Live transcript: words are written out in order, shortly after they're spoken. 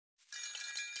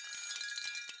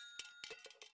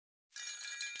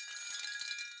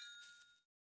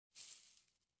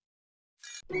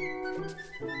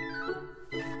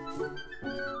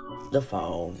The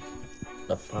phone.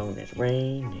 The phone is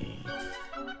ringing.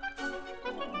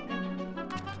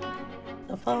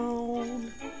 The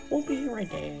phone will be right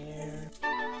there.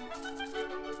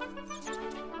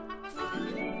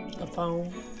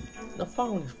 The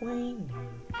phone is ringing.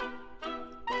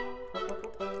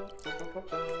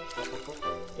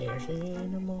 There's an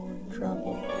animal in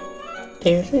trouble.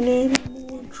 There's an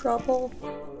animal in trouble.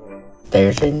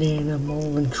 There's an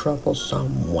animal in trouble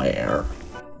somewhere.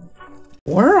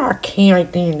 Where are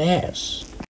Candy and S?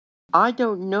 I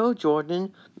don't know,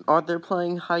 Jordan. Are they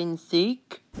playing hide and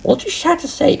seek? We'll just have to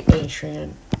say,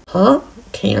 Adrian. Huh?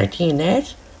 Candy and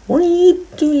S? What are you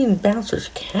doing in Bouncer's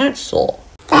castle?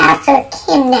 Bowser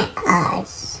kidnapped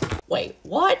us. Wait,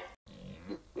 what?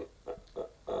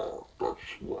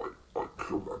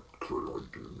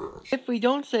 If we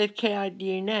don't save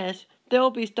KIDNS, they'll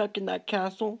be stuck in that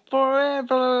castle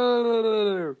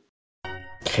forever.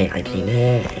 Candy and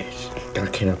S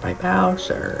got kidnapped by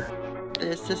Bowser.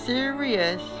 This is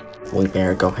serious. We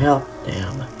better go help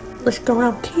them. Let's go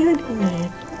help Candy and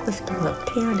S. Let's go help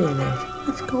Candy and S.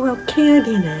 Let's go help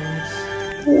Candy and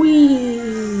S.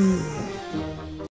 Whee!